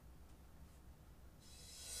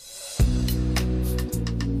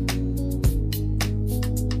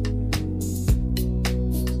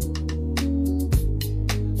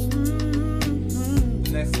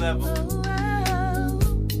forever.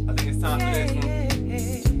 I think it's time for this one.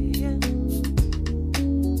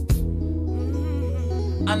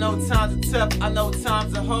 I know times are tough, I know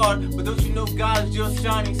times are hard, but don't you know God is your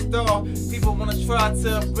shining star? People wanna try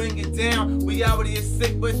to bring it down. Reality is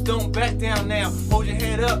sick, but don't back down now. Hold your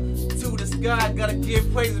head up to the sky. Gotta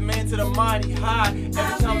give praise, man, to the mighty high.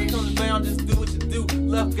 Every time it comes around, just do what you do.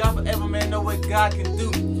 Love God forever, man, know what God can do.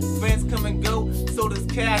 Friends come and go, so does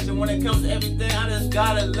cash. And when it comes to everything, I just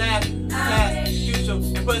gotta laugh. Past, future,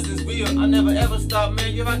 and present's real. I never ever stop,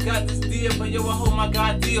 man. Yo, I got this deal, but yo, I hold my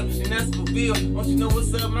God deal, and that's for real. Don't you know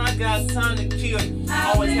what's up, man? I got time to kill.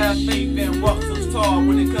 Always have faith and walk so tall.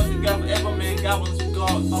 When it comes to God forever, man, God will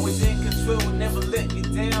regard. Always in control, never let me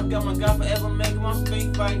down. Got my God forever, man, got my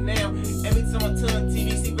faith right now. Every time I turn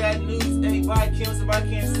TV, see bad news. Anybody kills, somebody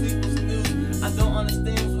can't sleep with snooze. I don't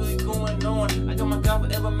understand what's really going on. I got my God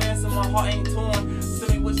forever, man, so my heart ain't torn. Tell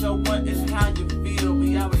me what you want is how you feel.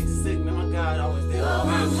 Reality sick, man, my God always there. Oh,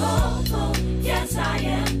 I'm hopeful, yes I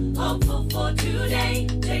am hopeful for today.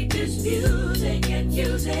 Take this music and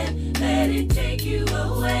use it, let it take you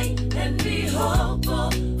away. And be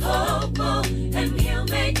hopeful, hopeful, and He'll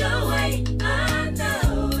make a way. I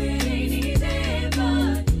know it ain't easy,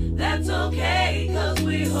 but that's okay, 'cause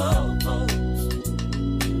we're hopeful.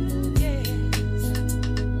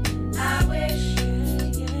 I wish,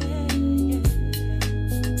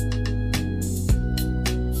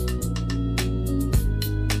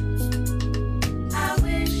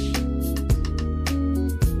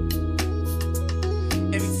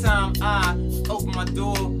 Every time I open my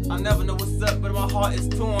door, I never know what's up, but my heart is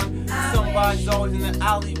torn. Somebody's always in the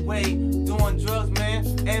alleyway doing drugs, man,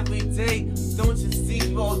 every day. Don't you see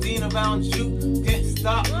people ODing around you? Can't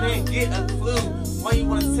stop, man, get a clue. Why you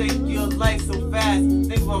wanna take your life so fast?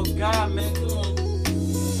 Think about God, man, come on.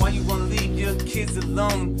 Why you wanna leave your kids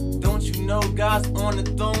alone? Don't you know God's on the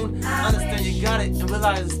throne? Understand you got it and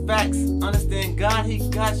realize it's facts. Understand God, He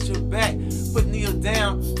got your back. Put kneel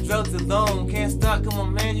down, drugs alone. Can't stop, come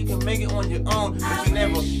on, man, you can make it on your own. But you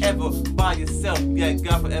never, ever by yourself. Yeah,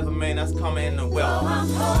 God forever, man, that's coming in the well. oh, I'm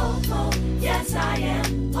hopeful, yes I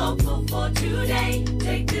am hopeful for today.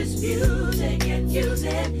 Take this music and use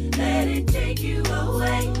it, let it take you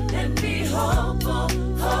away. And be hopeful,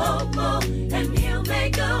 hopeful,